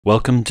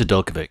Welcome to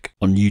Delkevic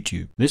on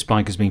YouTube. This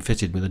bike has been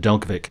fitted with a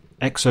Delkevic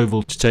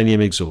X-Oval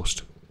titanium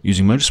exhaust.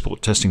 Using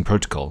motorsport testing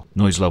protocol,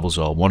 noise levels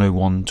are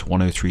 101 to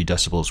 103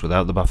 decibels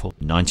without the baffle,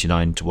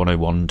 99 to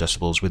 101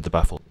 decibels with the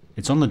baffle.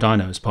 It's on the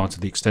dyno as part of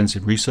the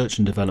extensive research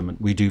and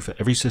development we do for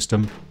every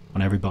system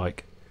on every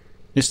bike.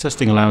 This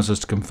testing allows us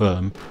to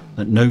confirm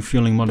that no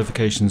fueling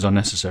modifications are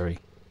necessary.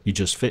 You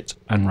just fit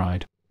and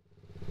ride.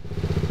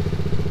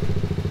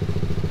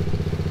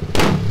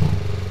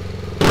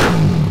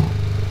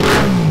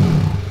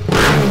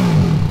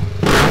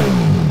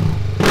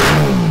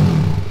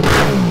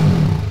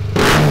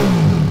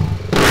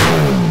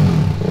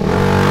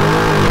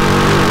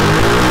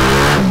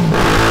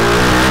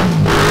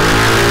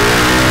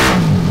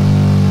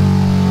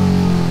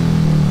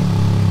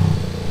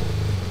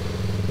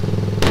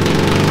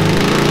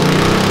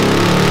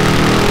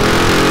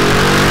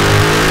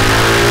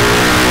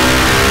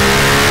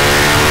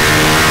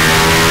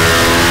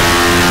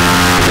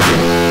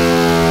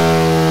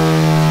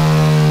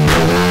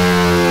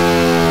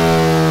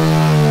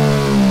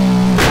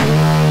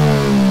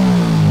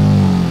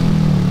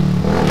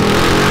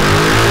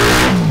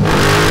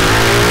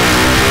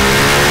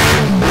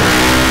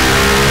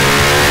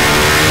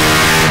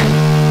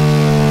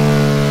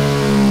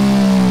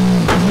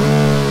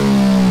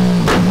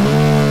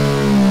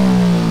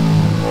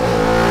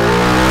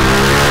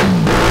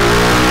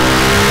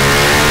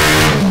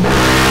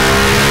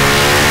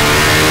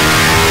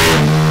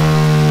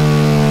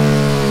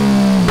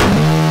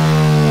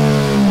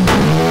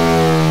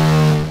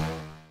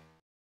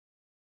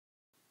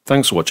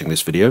 Thanks for watching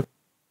this video.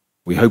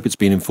 We hope it's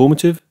been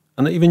informative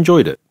and that you've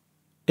enjoyed it.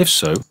 If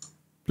so,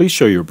 please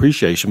show your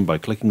appreciation by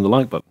clicking the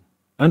like button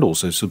and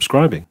also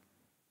subscribing,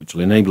 which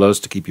will enable us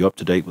to keep you up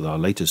to date with our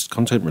latest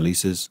content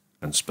releases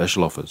and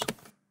special offers.